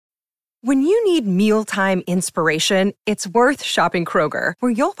When you need mealtime inspiration, it's worth shopping Kroger,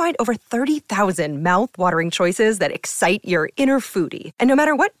 where you'll find over 30,000 mouth-watering choices that excite your inner foodie. And no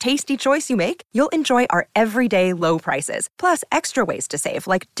matter what tasty choice you make, you'll enjoy our everyday low prices, plus extra ways to save,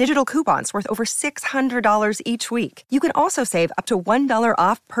 like digital coupons worth over $600 each week. You can also save up to $1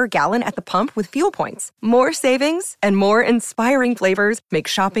 off per gallon at the pump with fuel points. More savings and more inspiring flavors make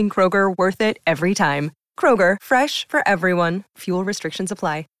shopping Kroger worth it every time. Kroger, fresh for everyone. Fuel restrictions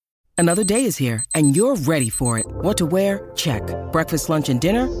apply. Another day is here, and you're ready for it. What to wear? Check. Breakfast, lunch, and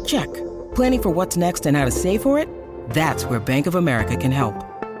dinner? Check. Planning for what's next and how to save for it? That's where Bank of America can help.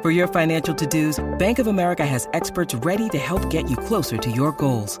 For your financial to-dos, Bank of America has experts ready to help get you closer to your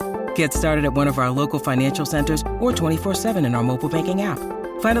goals. Get started at one of our local financial centers or 24/7 in our mobile banking app.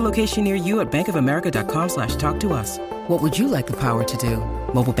 Find a location near you at bankofamerica.com/talktous. What would you like the power to do?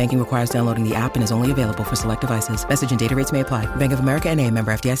 Mobile banking requires downloading the app and is only available for select devices. Message and data rates may apply. Bank of America N.A.,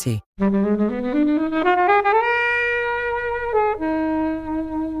 member FDIC.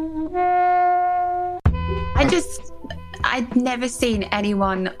 I'd never seen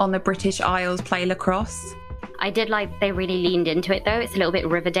anyone on the British Isles play lacrosse. I did like they really leaned into it, though. It's a little bit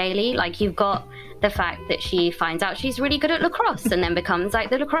Riverdale-y. Like, you've got the fact that she finds out she's really good at lacrosse and then becomes like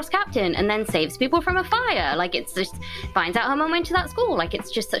the lacrosse captain and then saves people from a fire. Like, it's just finds out her mum went to that school. Like,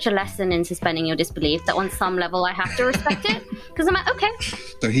 it's just such a lesson in suspending your disbelief that on some level I have to respect it, because I'm like, okay.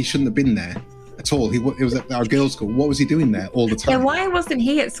 So he shouldn't have been there at all. He was at our girls' school. What was he doing there all the time? Yeah, why wasn't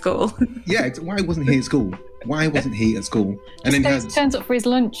he at school? Yeah, why wasn't he at school? Why wasn't he at school? And then he turns up for his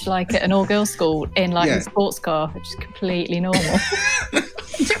lunch like at an all-girls school in like a sports car, which is completely normal.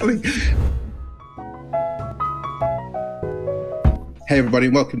 Exactly. Hey everybody,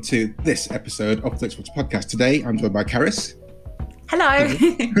 and welcome to this episode of Flix Watch Podcast. Today I'm joined by Karis. Hello.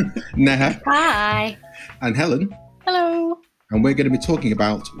 Neha. Hi. And Helen. Hello. And we're going to be talking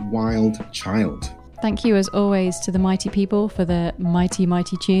about Wild Child. Thank you, as always, to the mighty people for their mighty,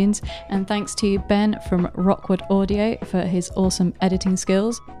 mighty tunes. And thanks to Ben from Rockwood Audio for his awesome editing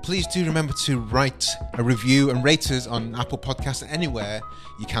skills. Please do remember to write a review and rate us on Apple Podcasts and anywhere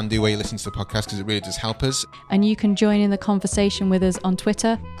you can do where you listen to the podcast, because it really does help us. And you can join in the conversation with us on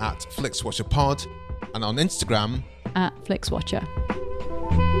Twitter at FlixWatcherPod and on Instagram at FlixWatcher.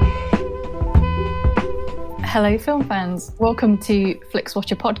 Hello, film fans. Welcome to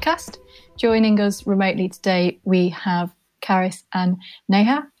FlixWatcher Podcast. Joining us remotely today, we have Karis and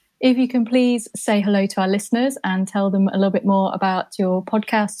Neha. If you can please say hello to our listeners and tell them a little bit more about your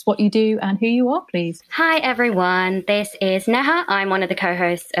podcasts, what you do and who you are, please. Hi, everyone. This is Neha. I'm one of the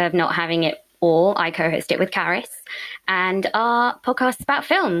co-hosts of Not Having It All. I co-host it with Karis. And our podcast is about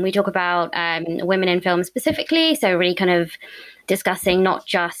film. We talk about women in film specifically, so really kind of discussing not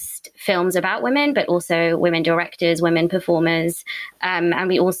just films about women, but also women directors, women performers. And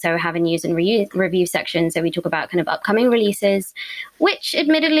we also have a news and review section. So we talk about kind of upcoming releases, which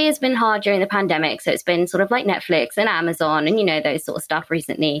admittedly has been hard during the pandemic. So it's been sort of like Netflix and Amazon and, you know, those sort of stuff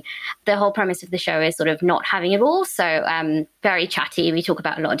recently. The whole premise of the show is sort of not having it all. So very chatty. We talk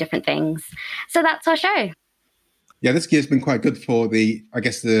about a lot of different things. So that's our show. Yeah, this year's been quite good for the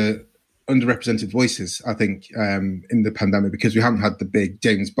underrepresented voices, I think, in the pandemic, because we haven't had the big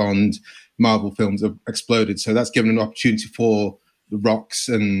James Bond, Marvel films have exploded. So that's given an opportunity for the Rocks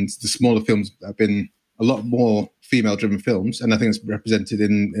and the smaller films that have been a lot more female-driven films. And I think it's represented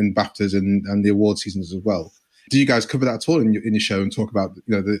in BAFTAs and the award seasons as well. Do you guys cover that at all in your show and talk about,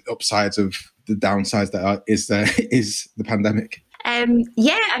 you know, the upsides of the downsides that is the pandemic?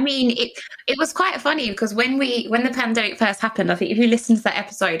 Yeah, I mean, it was quite funny because when the pandemic first happened, I think if you listen to that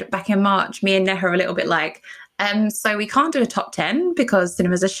episode back in March, me and Neha are a little bit like, so we can't do a top 10 because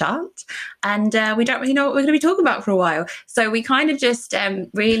cinemas are shut and we don't really know what we're going to be talking about for a while. So we kind of just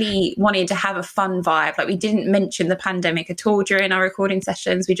really wanted to have a fun vibe. Like, we didn't mention the pandemic at all during our recording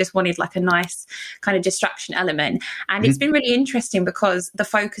sessions. We just wanted like a nice kind of distraction element. And it's been really interesting because the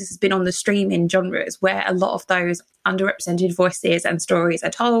focus has been on the streaming genres where a lot of those underrepresented voices and stories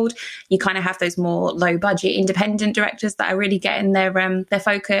are told. You kind of have those more low budget independent directors that are really getting their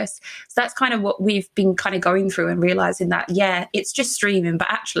focus. So that's kind of what we've been kind of going through and realizing that, yeah, it's just streaming, but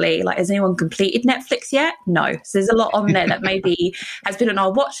actually, like, has anyone completed Netflix yet? No. So there's a lot on there that maybe has been on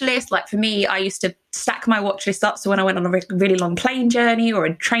our watch list. Like for me, I used to stack my watch list up. So when I went on a really long plane journey or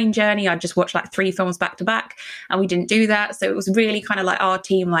a train journey, I'd just watch like 3 films back to back, and we didn't do that. So it was really kind of like our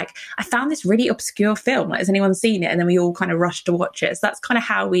team, like, I found this really obscure film. Like, has anyone seen it? And then we all kind of rushed to watch it. So that's kind of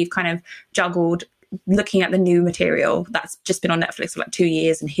how we've kind of juggled looking at the new material that's just been on Netflix for like 2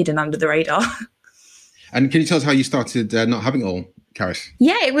 years and hidden under the radar. And can you tell us how you started Not Having It All? Caris?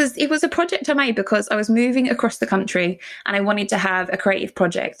 Yeah, it was a project I made because I was moving across the country and I wanted to have a creative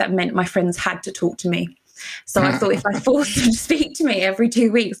project that meant my friends had to talk to me. So I thought if I forced them to speak to me every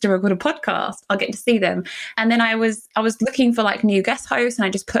 2 weeks to record a podcast, I'll get to see them. And then I was looking for like new guest hosts, and I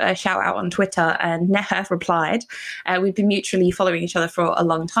just put a shout out on Twitter, and Neha replied. We've been mutually following each other for a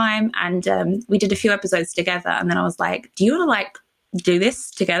long time, and we did a few episodes together. And then I was like, do you want to like do this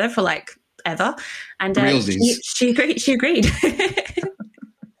together for like ever? And she agreed.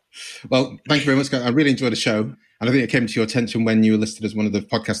 Well, thank you very much. I really enjoyed the show. And I think it came to your attention when you were listed as one of the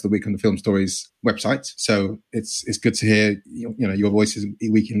podcasts of the week on the Film Stories website. So it's good to hear your voices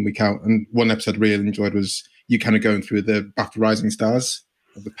week in, week out. And one episode I really enjoyed was you kind of going through the BAFTA Rising Stars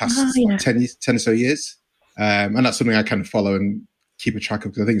of the past 10 or so years. And that's something I kind of follow and keep a track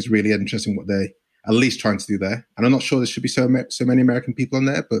of, because I think it's really interesting what they're at least trying to do there. And I'm not sure there should be so many American people on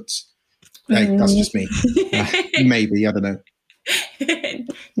there, but hey, that's just me. Maybe, I don't know.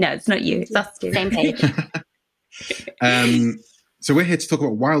 No, it's not you. It's us two. Same page. So we're here to talk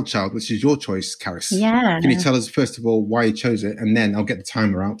about Wild Child, which is your choice, Caris. Yeah. Can you tell us, first of all, why you chose it? And then I'll get the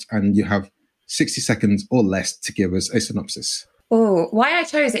timer out and you have 60 seconds or less to give us a synopsis. Oh, why I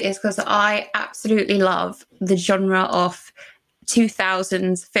chose it is because I absolutely love the genre of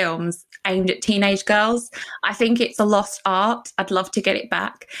 2000s films aimed at teenage girls. I think it's a lost art. I'd love to get it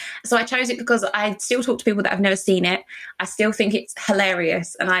back. So I chose it because I still talk to people that have never seen it. I still think it's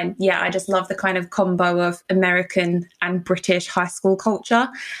hilarious. And I just love the kind of combo of American and British high school culture.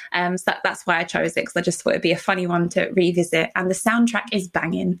 So that's why I chose it, because I just thought it'd be a funny one to revisit. And the soundtrack is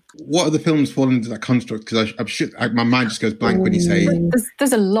banging. What other films fall into that construct? Because I'm sure my mind just goes blank when you say...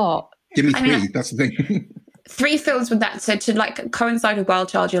 There's a lot. Give me three. That's the thing. 3 films with that. So to like coincide with Wild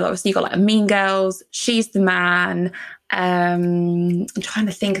Child, you got like Mean Girls, She's the Man. I'm trying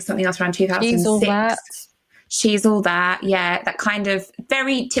to think of something else around 2006. She's All That. Yeah, that kind of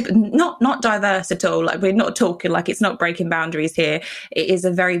very not diverse at all. Like, we're not talking like, it's not breaking boundaries here. It is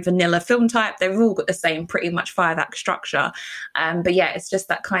a very vanilla film type. They've all got the same pretty much 5-act structure. But yeah, it's just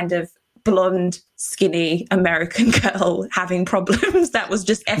that kind of blonde, skinny American girl having problems. That was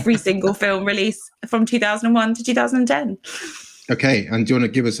just every single film release from 2001 to 2010. Okay, and do you want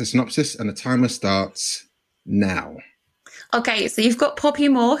to give us a synopsis? And the timer starts now. Okay, so you've got Poppy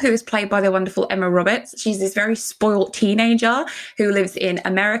Moore, who is played by the wonderful Emma Roberts. She's this very spoilt teenager who lives in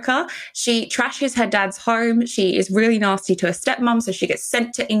America. She trashes her dad's home. She is really nasty to her stepmom, so she gets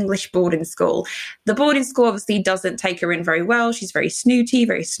sent to English boarding school. The boarding school obviously doesn't take her in very well. She's very snooty,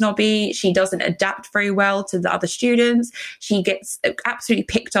 very snobby. She doesn't adapt very well to the other students. She gets absolutely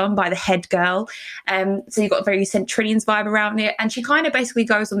picked on by the head girl. So you've got a very Centrillions vibe around it. And she kind of basically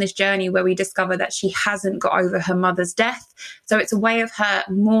goes on this journey where we discover that she hasn't got over her mother's death. So it's a way of her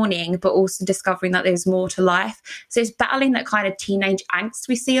mourning, but also discovering that there's more to life. So it's battling that kind of teenage angst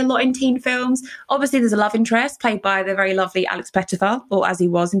we see a lot in teen films. Obviously, there's a love interest played by the very lovely Alex Pettyfer, or as he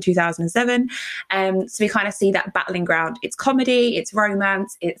was in 2007. So we kind of see that battling ground. It's comedy, it's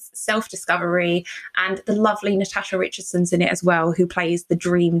romance, it's self-discovery, and the lovely Natasha Richardson's in it as well, who plays the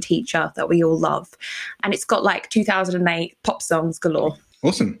dream teacher that we all love. And it's got like 2008 pop songs galore.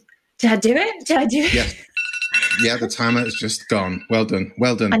 Awesome. Did I do it? Yes. Yeah, the timer is just gone. Well done.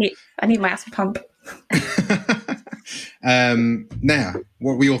 I need my ass pump. Now,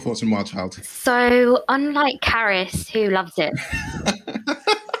 what were your thoughts on Wild Child? So, unlike Caris, who loves it,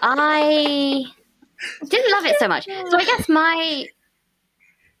 I didn't love it so much. So I guess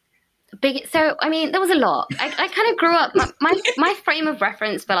there was a lot. I kind of grew up, my frame of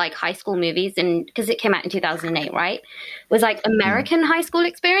reference for like high school movies, and because it came out in 2008, right, was like American high school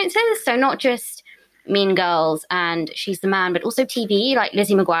experiences. So not just Mean Girls and She's the Man, but also TV, like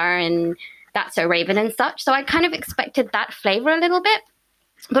Lizzie McGuire and That's So Raven and such. So I kind of expected that flavor a little bit.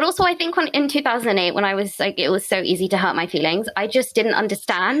 But also I think in 2008, when I was like, it was so easy to hurt my feelings, I just didn't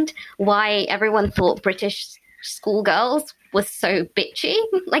understand why everyone thought British schoolgirls was so bitchy.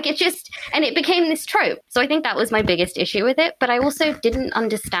 Like it became this trope. So I think that was my biggest issue with it. But I also didn't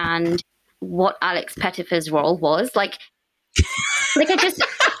understand what Alex Pettyfer's role was. I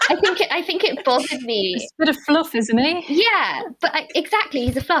think it bothered me. It's a bit of fluff, isn't he? Yeah, but exactly,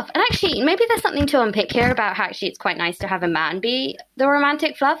 he's a fluff. And actually, maybe there's something to unpick here about how actually it's quite nice to have a man be the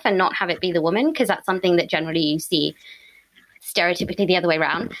romantic fluff and not have it be the woman, because that's something that generally you see stereotypically the other way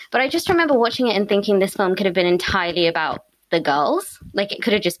around. But I just remember watching it and thinking this film could have been entirely about the girls. Like, it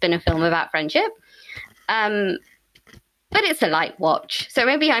could have just been a film about friendship. But it's a light watch. So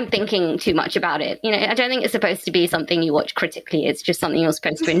maybe I'm thinking too much about it. You know, I don't think it's supposed to be something you watch critically. It's just something you're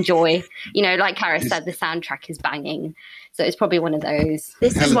supposed to enjoy. You know, like Karis said, the soundtrack is banging. So it's probably one of those.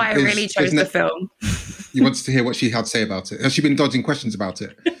 This is why I really chose the film. You wanted to hear what she had to say about it. Has she been dodging questions about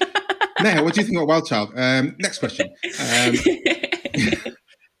it? Neha, what do you think about Wild Child? Next question.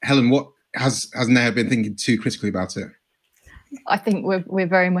 Helen, what has Neha been thinking too critically about it? I think we're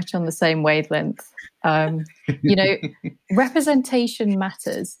very much on the same wavelength. You know, representation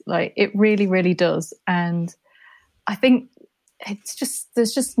matters. Like, it really, really does. And I think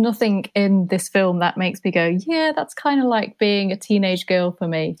there's just nothing in this film that makes me go, yeah, that's kind of like being a teenage girl for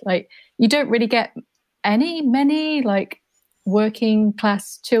me. Like, you don't really get many like working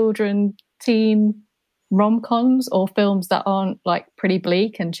class children, teen rom-coms or films that aren't like pretty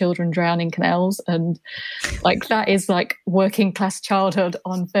bleak and children drown in canals, and like that is like working class childhood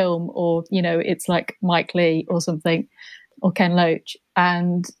on film, or you know, it's like Mike Leigh or something, or Ken Loach.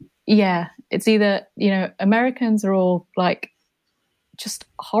 And yeah, it's either, you know, Americans are all like just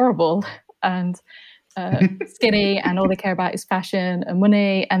horrible and skinny and all they care about is fashion and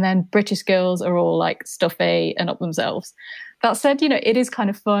money, and then British girls are all like stuffy and up themselves. That said, you know, it is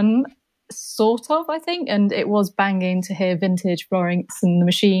kind of fun, sort of, I think, and it was banging to hear vintage Florence and the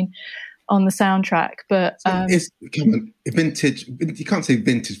Machine on the soundtrack. But vintage, you can't say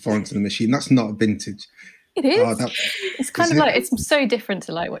vintage Florence and the Machine. That's not vintage. It is. It's kind of like, it's so different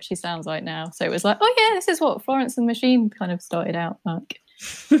to like what she sounds like now. So it was like, oh yeah, this is what Florence and the Machine kind of started out like.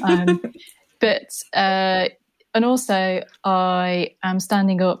 And also, I am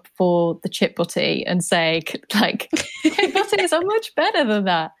standing up for the Chip Butty and saying, like, Chip Butties are much better than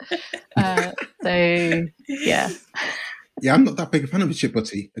that. So, yeah. Yeah, I'm not that big a fan of the Chip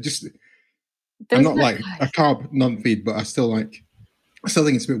Butty. I'm not like a carb non-feed, but I still think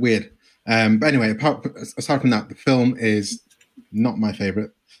it's a bit weird. But anyway, aside from that, the film is not my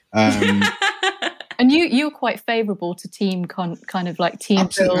favourite. And you're quite favourable to teen kind of like teen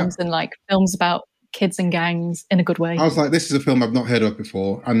films and like films about kids and gangs in a good way. I was like, this is a film I've not heard of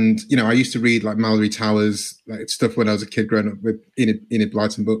before. And, you know, I used to read like Mallory Towers, like stuff when I was a kid growing up with Enid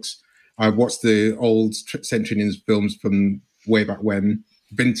Blyton books. I watched the old Century Indians films from way back when,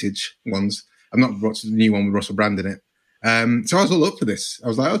 vintage ones. I've not watched the new one with Russell Brand in it. So I was all up for this. I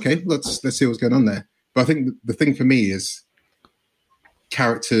was like, okay, let's see what's going on there. But I think the thing for me is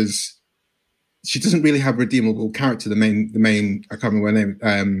characters. She doesn't really have a redeemable character. The main I can't remember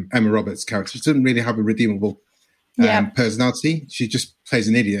her name, Emma Roberts' character. She doesn't really have a redeemable personality. She just plays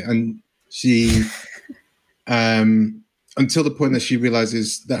an idiot, and she until the point that she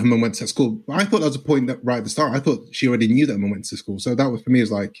realizes that her mum went to school. I thought that was a point that right at the start. I thought she already knew that her mum went to school. So that was, for me,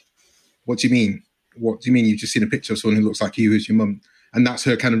 was like, what do you mean? What do you mean you've just seen a picture of someone who looks like you, who's your mum? And that's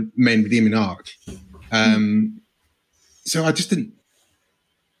her kind of main redeeming arc. So I just didn't.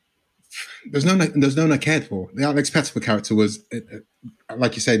 There's no one I cared for. The Alex Pettyfer character was,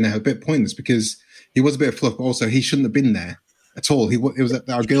 like you said, now a bit pointless because he was a bit of fluff, but also he shouldn't have been there at all. He was at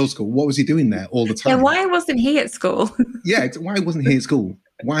our girls' school. What was he doing there all the time? Yeah, why wasn't he at school? Yeah, why wasn't he at school?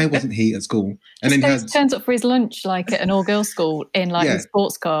 Why wasn't he at school? And then he turns up for his lunch like at an all-girls school in like a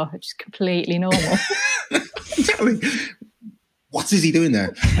sports car, which is completely normal. Exactly. What is he doing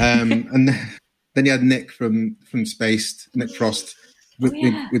there? And then you had Nick from Spaced, Nick Frost.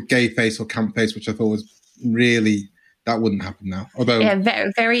 With gay face or camp face, which I thought was really, that wouldn't happen now. Although, yeah,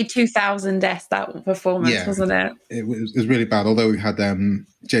 very, very 2000s that performance, wasn't it? It was really bad. Although we had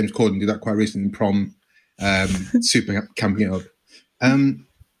James Corden do that quite recently in Prom, super camping it up.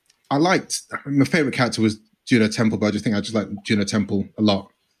 I liked, my favourite character was Juno Temple, but I just like Juno Temple a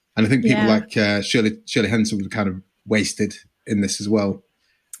lot. And I think people like Shirley Henson was kind of wasted in this as well.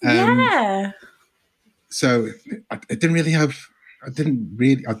 So I didn't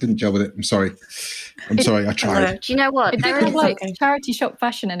gel with it. I'm sorry. I tried. Do you know what? It did have like charity shop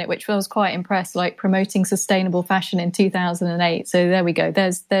fashion in it, which I was quite impressed, like promoting sustainable fashion in 2008. So there we go.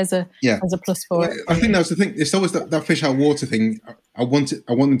 There's a plus for it. I think that's the thing. It's always that fish out of water thing. I want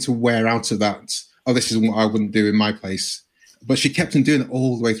them to wear out of that. Oh, this is what I wouldn't do in my place. But she kept on doing it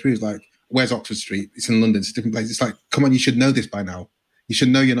all the way through. It's like, where's Oxford Street? It's in London. It's a different place. It's like, come on, you should know this by now. You should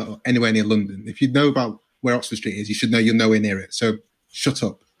know you're not anywhere near London. If you know about where Oxford Street is, you should know you're nowhere near it. So shut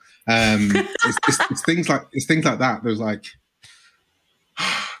up. It's things like that. There's like,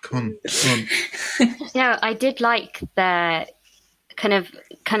 come on. Yeah, I did like the kind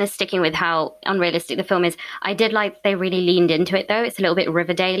of sticking with how unrealistic the film is. I did like they really leaned into it though. It's a little bit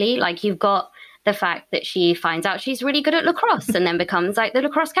Riverdale-y. Like you've got the fact that she finds out she's really good at lacrosse and then becomes like the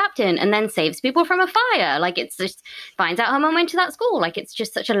lacrosse captain and then saves people from a fire. Like, it's just finds out her mum went to that school. Like, it's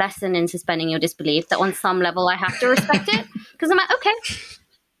just such a lesson in suspending your disbelief that on some level I have to respect it, because I'm like, okay,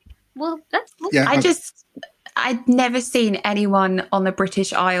 well, that's cool. Yeah, I'd never seen anyone on the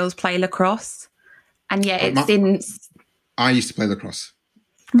British Isles play lacrosse, and yet it didn't. I used to play lacrosse.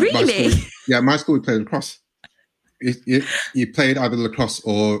 Really? My school we played lacrosse. You played either lacrosse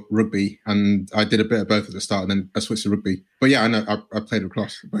or rugby, and I did a bit of both at the start, and then I switched to rugby. But yeah, I know I played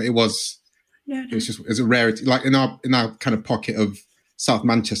lacrosse, but it was a rarity. Like in our kind of pocket of South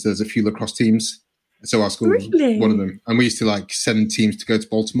Manchester, there's a few lacrosse teams. So our school was one of them, and we used to like send teams to go to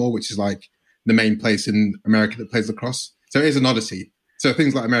Baltimore, which is like the main place in America that plays lacrosse. So it is an odyssey. So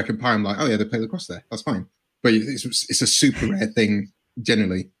things like American Pie, I'm like, oh yeah, they play lacrosse there. That's fine. But it's a super rare thing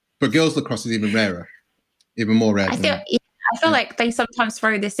generally. But girls lacrosse is even rarer, even more rare. I feel like they sometimes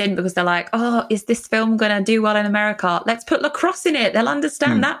throw this in because they're like, oh, is this film going to do well in America? Let's put lacrosse in it. They'll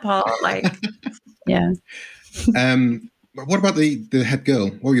understand that part. Like, yeah. What about the head girl?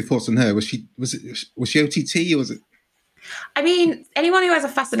 What were your thoughts on her? Was she OTT, or was it? I mean, anyone who has a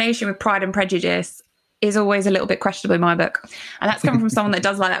fascination with Pride and Prejudice is always a little bit questionable in my book, and that's coming from someone that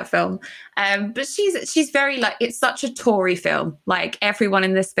does like that film. But she's very like, it's such a Tory film. Like, everyone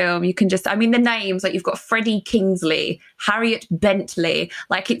in this film, you can just, I mean, the names, like, you've got Freddie Kingsley, Harriet Bentley,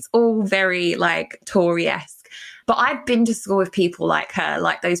 like, it's all very like Tory-esque. But I've been to school with people like her,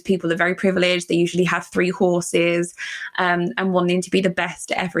 like those people are very privileged. They usually have 3 horses and wanting to be the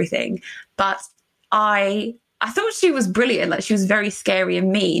best at everything. But I thought she was brilliant. Like, she was very scary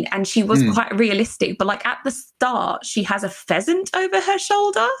and mean, and she was quite realistic. But like at the start, she has a pheasant over her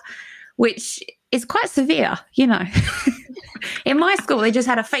shoulder, which is quite severe, you know. In my school, they just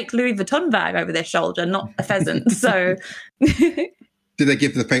had a fake Louis Vuitton bag over their shoulder, not a pheasant. So did they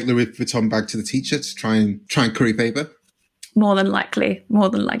give the fake Louis Vuitton bag to the teacher to try and curry favour? More than likely.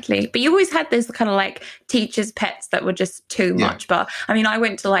 But you always had this kind of like teachers' pets that were just too much. But I mean, I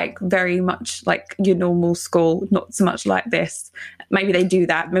went to like very much like your normal school, not so much like this. Maybe they do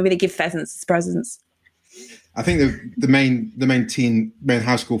that. Maybe they give pheasants as presents. I think the main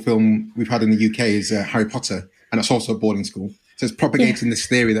high school film we've had in the UK is Harry Potter, and it's also a boarding school. So it's propagating this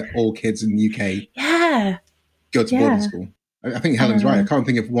theory that all kids in the UK go to boarding school. I think Helen's right. I can't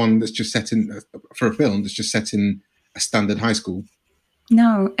think of one that's just set in for a film that's just set in a standard high school.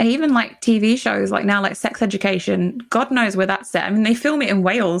 No, and even like TV shows like now, like Sex Education, God knows where that's set. I mean, they film it in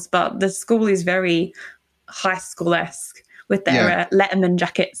Wales, but the school is very high school-esque with their Letterman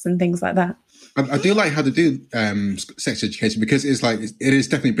jackets and things like that. I do like how to do Sex Education, because it's like, it is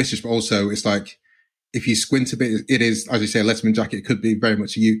definitely British, but also it's like, if you squint a bit, it is, as you say, a Letterman jacket. It could be very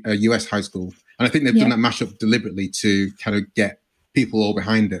much a US high school. And I think they've done that mashup deliberately to kind of get people all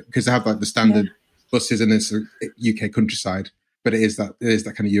behind it, because they have like the standard buses and it's a UK countryside, but it is that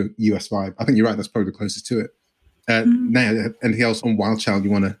kind of US vibe. I think you're right. That's probably the closest to it. Now, anything else on Wild Child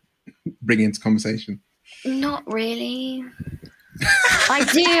you want to bring into conversation? Not really. I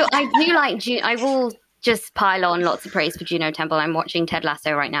do like I will just pile on lots of praise for Juno Temple. I'm watching Ted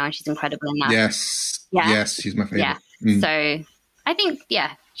Lasso right now, and she's incredible in that. Yes, she's my favorite. Yeah. So I think,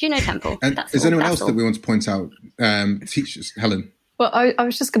 Juno Temple. And is there anyone else that we want to point out? Teachers, Helen. Well, I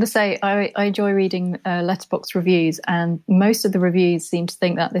was just going to say, I enjoy reading Letterboxd reviews, and most of the reviews seem to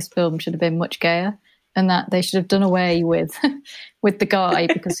think that this film should have been much gayer, and that they should have done away with the guy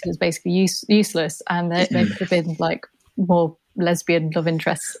because he was basically useless, and they could have been like more lesbian love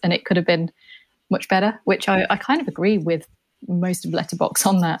interests, and it could have been much better, which I kind of agree with most of Letterboxd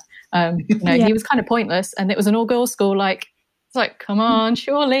on that. He was kind of pointless, and it was an all-girls school. Like, it's like, come on,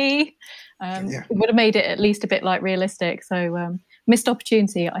 surely. It would have made it at least a bit like realistic. So missed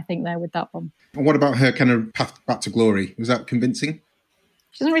opportunity, I think, there with that one. And what about her kind of path back to glory? Was that convincing?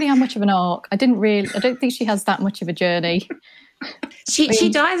 She doesn't really have much of an arc. I don't think she has that much of a journey. She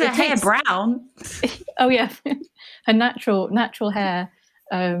dyes her hair brown. Oh yeah, her natural hair.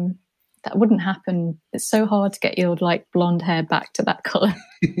 That wouldn't happen. It's so hard to get your like blonde hair back to that colour.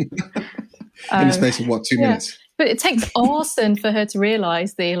 In the space of 2 minutes? But it takes arson for her to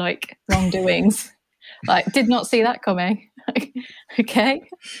realise the like wrongdoings. Like, did not see that coming. Like, okay,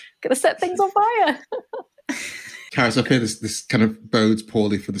 gonna set things on fire. Karis, I fear this kind of bodes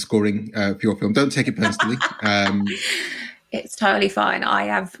poorly for the scoring for your film. Don't take it personally. It's totally fine. I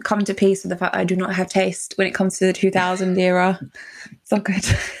have come to peace with the fact I do not have taste when it comes to the 2000 era. It's all good.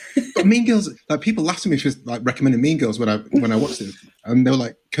 But Mean Girls, like, people laughed at me for like recommending Mean Girls when I watched it, and they were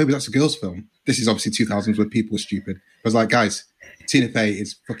like, "Kobe, that's a girls' film." This is obviously 2000s when people were stupid. I was like, guys, Tina Fey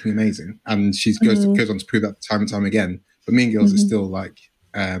is fucking amazing, and she goes on to prove that time and time again. But Mean Girls is still like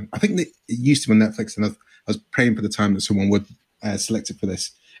I think that it used to be on Netflix, and I was praying for the time that someone would select it for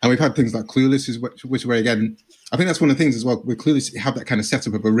this. And we've had things like Clueless, which where again, I think that's one of the things as well. With Clueless, you have that kind of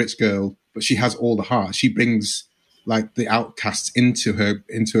setup of a rich girl, but she has all the heart. She brings like the outcasts into her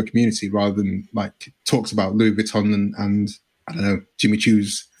community rather than like talks about Louis Vuitton and I don't know, Jimmy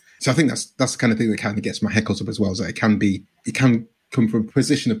Choo's. So I think that's the kind of thing that kind of gets my heckles up as well. Is that it can come from a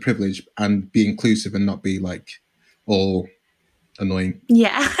position of privilege and be inclusive and not be like all annoying.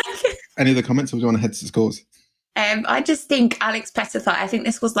 Yeah. Any other comments, or do you want to head to the scores? I just think Alex Pettyfer, I think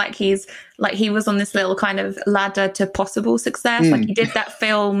this was like he was on this little kind of ladder to possible success. Like he did that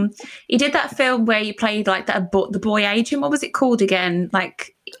film where he played like the boy agent. What was it called again?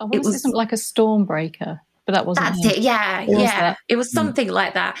 Like it was like a Stormbreaker. But that wasn't That's him. it, yeah, Or yeah. that? It was something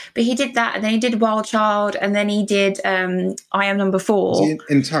like that. But he did that, and then he did Wild Child, and then he did I Am Number 4. Was he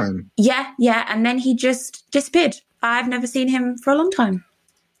in Time? Yeah, and then he just disappeared. I've never seen him for a long time.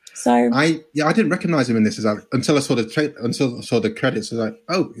 So I didn't recognise him in this until I saw the credits. I was like,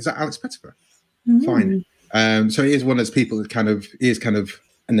 oh, is that Alex Pettyfer? Fine. So he is one of those people that is kind of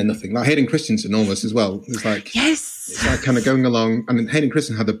and then nothing. Like Hayden Christensen almost as well. It's like it's like kind of going along. I mean, Hayden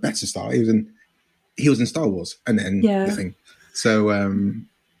Christensen had a better start. He was in Star Wars, and then nothing. So, I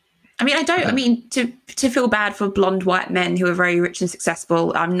mean, to feel bad for blonde white men who are very rich and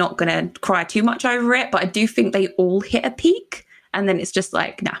successful, I'm not going to cry too much over it. But I do think they all hit a peak, and then it's just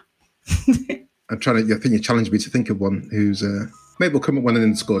like, nah. I'm trying to. I think you challenged me to think of one who's. Maybe we'll come up with one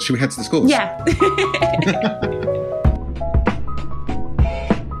in the scores. Should we head to the scores? Yeah.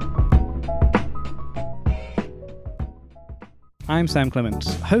 I'm Sam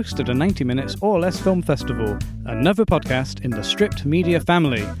Clements, host of the 90 Minutes or Less Film Festival, another podcast in the Stripped Media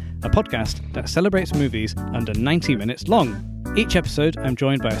family, a podcast that celebrates movies under 90 minutes long. Each episode, I'm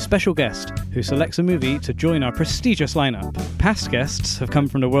joined by a special guest who selects a movie to join our prestigious lineup. Past guests have come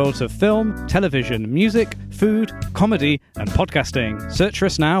from the worlds of film, television, music, food, comedy, and podcasting. Search for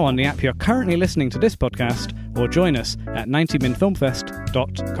us now on the app you're currently listening to this podcast, or join us at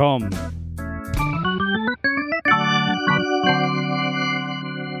 90minfilmfest.com.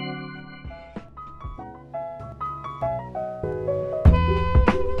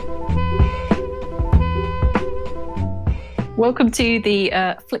 Welcome to the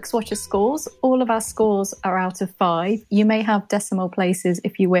FlixWatcher scores. All of our scores are out of 5. You may have decimal places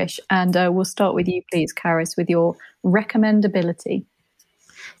if you wish. And we'll start with you, please, Karis, with your recommendability.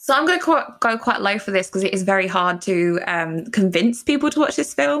 So I'm going to go quite low for this because it is very hard to convince people to watch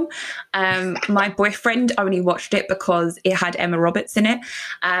this film. My boyfriend only watched it because it had Emma Roberts in it.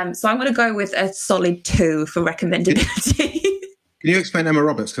 So I'm going to go with a solid 2 for recommendability. Can you explain Emma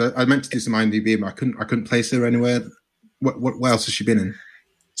Roberts? Because I meant to do some IMDb, but I couldn't place her anywhere. What else has she been in?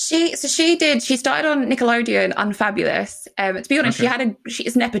 She started on Nickelodeon, Unfabulous. To be honest, she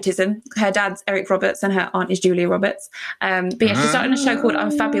is nepotism. Her dad's Eric Roberts and her aunt is Julia Roberts. But yeah, she started on a show called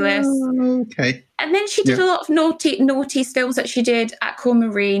Unfabulous. Okay. And then she did a lot of naughty films that she did.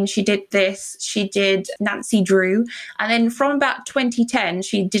 Aquamarine, she did this, she did Nancy Drew. And then from about 2010,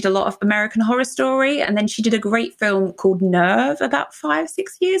 she did a lot of American Horror Story. And then she did a great film called Nerve about 5-6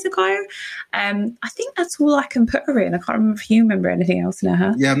 years ago. I think that's all I can put her in. I can't remember if you remember anything else in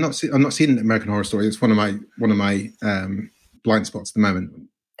her. Yeah, I'm not seeing American Horror Story. It's one of my blind spots at the moment.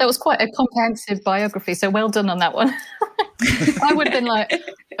 That was quite a comprehensive biography, so well done on that one. I would have been like,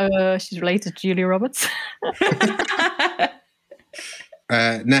 she's related to Julia Roberts.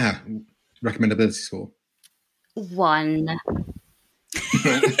 Neha, recommendability score? 1.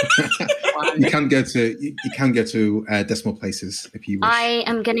 You can go to decimal places if you wish. I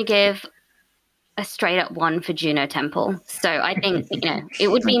am going to give a straight up 1 for Juno Temple. So I think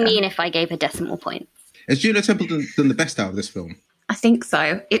it would be mean if I gave a decimal point. Has Juno Temple done the best out of this film? I think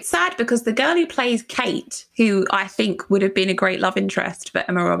so. It's sad because the girl who plays Kate, who I think would have been a great love interest for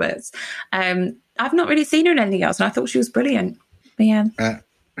Emma Roberts, I've not really seen her in anything else, and I thought she was brilliant. But yeah.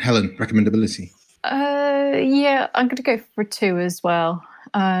 Helen, recommendability? Yeah, I'm going to go for 2 as well.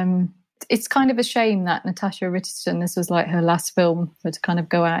 It's kind of a shame that Natasha Richardson, this was like her last film, for to kind of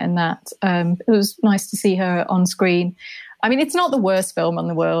go out in that. It was nice to see her on screen. I mean, it's not the worst film in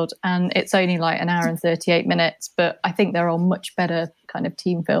the world, and it's only like an hour and 38 minutes, but I think there are much better kind of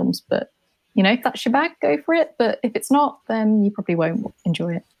teen films. But, if that's your bag, go for it. But if it's not, then you probably won't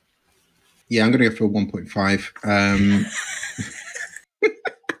enjoy it. Yeah, I'm going to go for a 1.5.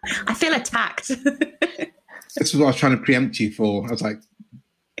 I feel attacked. This is what I was trying to preempt you for. I was like,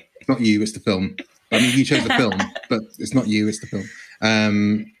 it's not you, it's the film. I mean, you chose the film, but it's not you, it's the film.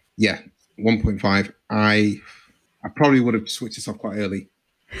 1.5. I probably would have switched this off quite early.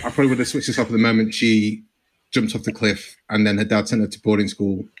 I probably would have switched this off at the moment she jumped off the cliff, and then her dad sent her to boarding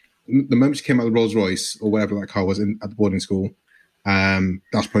school. The moment she came out of the Rolls Royce or whatever that car was at the boarding school,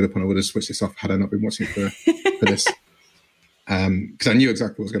 that's probably the point I would have switched this off had I not been watching it for this. Because I knew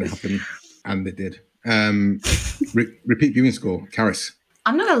exactly what was going to happen, and it did. Repeat viewing score, Karis.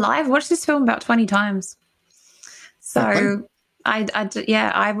 I'm not gonna lie, I've watched this film about 20 times. So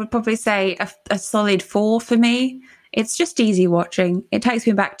I would probably say a solid 4 for me. It's just easy watching. It takes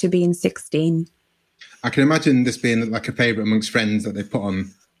me back to being 16. I can imagine this being like a favourite amongst friends that they put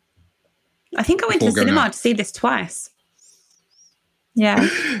on. I think I went to the cinema to see this twice. Yeah,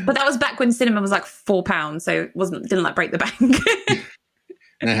 but that was back when cinema was like £4, so it didn't like break the bank.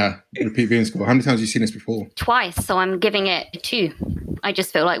 Repeat viewing score. How many times have you seen this before? Twice, so I'm giving it a 2. I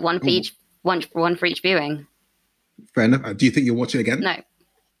just feel like one for each viewing. Fair enough. Do you think you'll watch it again? No.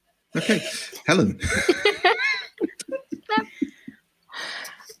 Okay, Helen.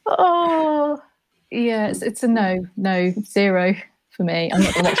 Oh, yeah, it's a no, 0 for me. I'm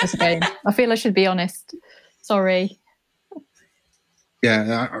not going to watch this again. I feel I should be honest. Sorry.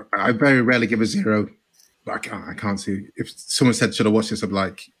 Yeah, I very rarely give a 0. But I can't see. If someone said, should I watch this? I'd be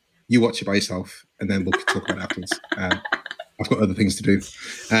like, you watch it by yourself, and then we'll talk about it afterwards. I've got other things to do.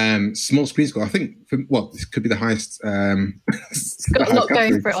 Small screen score. I think, this could be the highest. It's got a lot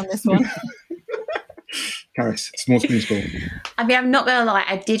going for it on this one. Karis, small screen score. I mean, I'm not going to lie,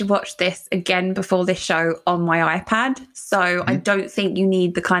 I did watch this again before this show on my iPad. So I don't think you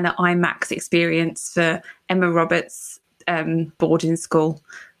need the kind of IMAX experience for Emma Roberts' boarding school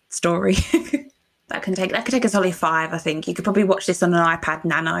story. That could take a solid 5, I think. You could probably watch this on an iPad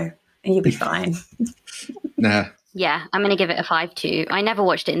Nano and you'll be fine. Nah. Yeah, I'm going to give it a 5 too. I never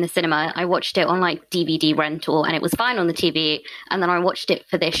watched it in the cinema. I watched it on like DVD rental and it was fine on the TV. And then I watched it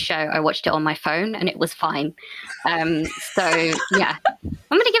for this show. I watched it on my phone and it was fine. So yeah,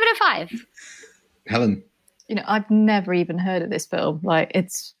 I'm going to give it a 5. Helen. I've never even heard of this film. Like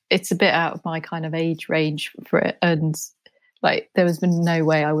it's a bit out of my kind of age range for it. And like there has been no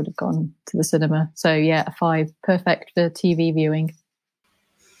way I would have gone to the cinema. So yeah, a 5. Perfect for TV viewing.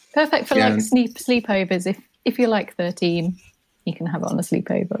 Perfect for like sleepovers. If you're like 13, you can have it on a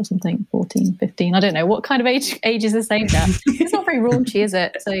sleepover or something. 14, 15. I don't know. What kind of age is this aimed at? It's not very raunchy, is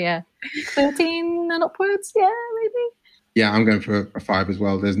it? So yeah, 13 and upwards. Yeah, maybe. Yeah, I'm going for a 5 as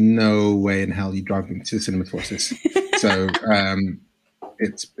well. There's no way in hell you drive me to the cinema to watch this. So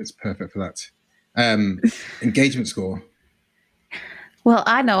it's perfect for that. Engagement score. Well,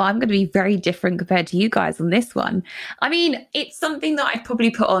 I know I'm going to be very different compared to you guys on this one. I mean, it's something that I'd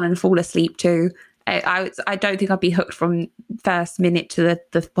probably put on and fall asleep to. I don't think I'd be hooked from first minute to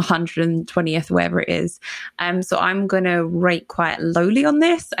the 120th, wherever it is. So I'm going to rate quite lowly on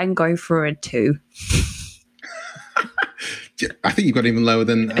this and go for a 2. I think you've got even lower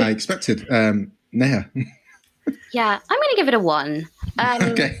than I expected. Neha. Yeah, I'm going to give it a 1.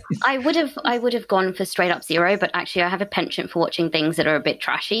 Okay. I would have gone for straight up 0, but actually I have a penchant for watching things that are a bit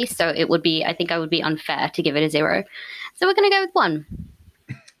trashy, so I think I would be unfair to give it a 0. So we're going to go with 1.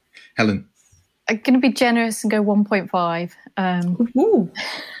 Helen. I'm going to be generous and go 1.5.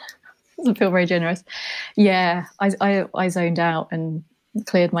 Doesn't feel very generous. Yeah, I zoned out and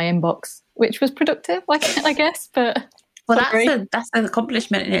cleared my inbox, which was productive, I guess. But that's an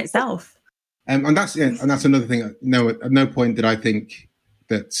accomplishment in itself. And that's another thing. No, at no point did I think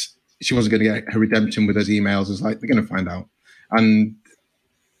that she wasn't going to get her redemption with those emails. It was like, they're going to find out. And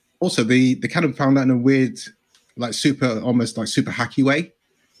also, they kind of found out in a weird, almost super hacky way.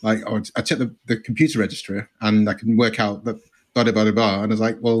 Like, I checked the computer registrar and I can work out that blah, blah, blah, blah. And I was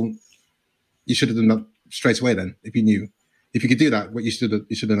like, well, you should have done that straight away then, if you knew. If you could do that, you should have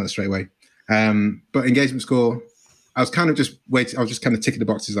done that straight away. But engagement score, I was kind of just waiting. I was just kind of ticking the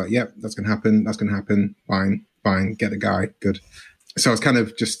boxes like, yep, that's going to happen. That's going to happen. Fine. Get the guy. Good. So I was kind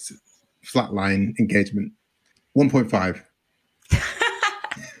of just flatline engagement. 1.5.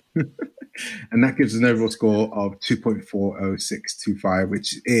 And that gives us an overall score of 2.40625,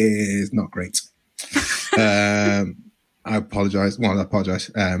 which is not great. I apologise. Well, I apologise.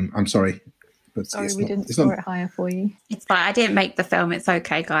 I'm sorry. But sorry, we didn't score it higher for you. It's fine. I didn't make the film. It's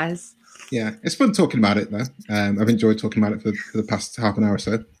okay, guys. Yeah, it's fun talking about it, though. I've enjoyed talking about it for the past half an hour or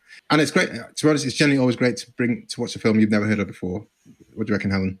so. And it's great. To be honest, it's generally always great to watch a film you've never heard of before. What do you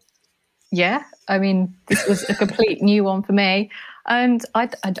reckon, Helen? Yeah, I mean, this was a complete new one for me. And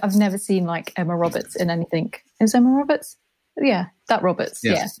I've never seen like Emma Roberts in anything. Is Emma Roberts? Yeah, that Roberts.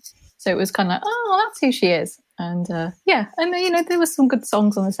 Yes. Yeah. So it was kind of like, oh, that's who she is. And and there was some good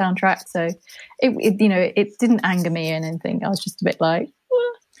songs on the soundtrack. So it didn't anger me or anything. I was just a bit like,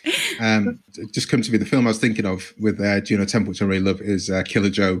 it just come to me. The film I was thinking of with Juno Temple, which I really love, is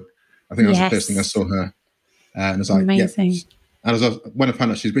Killer Joe. I think that was the first thing I saw her And I was like, amazing. Yeah. And when I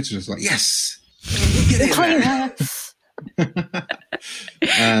found out she's British, I was like, yes, get in there.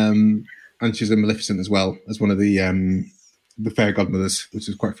 And she's in Maleficent as well as one of the fairy godmothers, which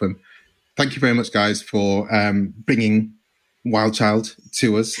is quite fun. Thank you very much, guys, for bringing Wild Child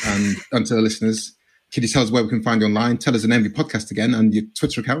to us and to the listeners. Can you tell us where we can find you online? Tell us the name of your podcast again and your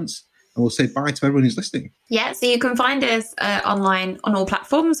Twitter accounts, and we'll say bye to everyone who's listening. Yeah, so you can find us online on all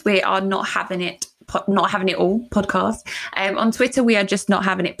platforms. We are Not Having It All podcast. On Twitter, we are just Not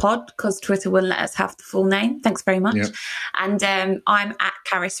Having It pod, because Twitter wouldn't let us have the full name. Thanks very much. Yep. And I'm at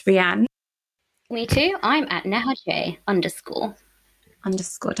Caris Rianne. Me too. I'm at NehaJ _.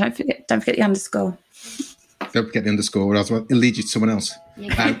 Don't forget the underscore. Don't forget the underscore, or else it'll lead you to someone else.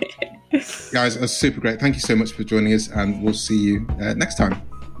 Yeah. Guys, it was super great. Thank you so much for joining us, and we'll see you next time.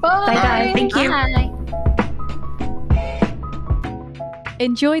 Bye. Bye. Thank you. Bye.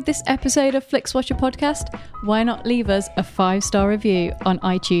 Enjoyed this episode of FlixWatcher podcast? Why not leave us a 5-star review on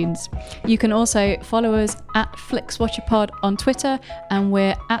iTunes? You can also follow us at FlixWatcherPod on Twitter, and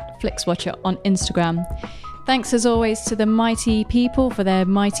we're at FlixWatcher on Instagram. Thanks as always to the mighty people for their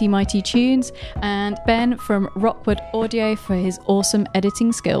mighty tunes, and Ben from Rockwood Audio for his awesome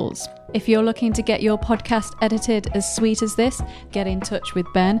editing skills. If you're looking to get your podcast edited as sweet as this, get in touch with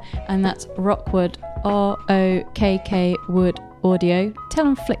Ben, and that's Rockwood, ROKK Wood Audio. Tell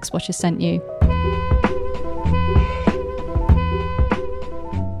them FlixWatcher sent you.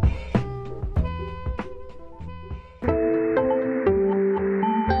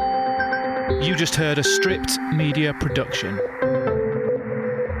 You just heard a Stripped Media production.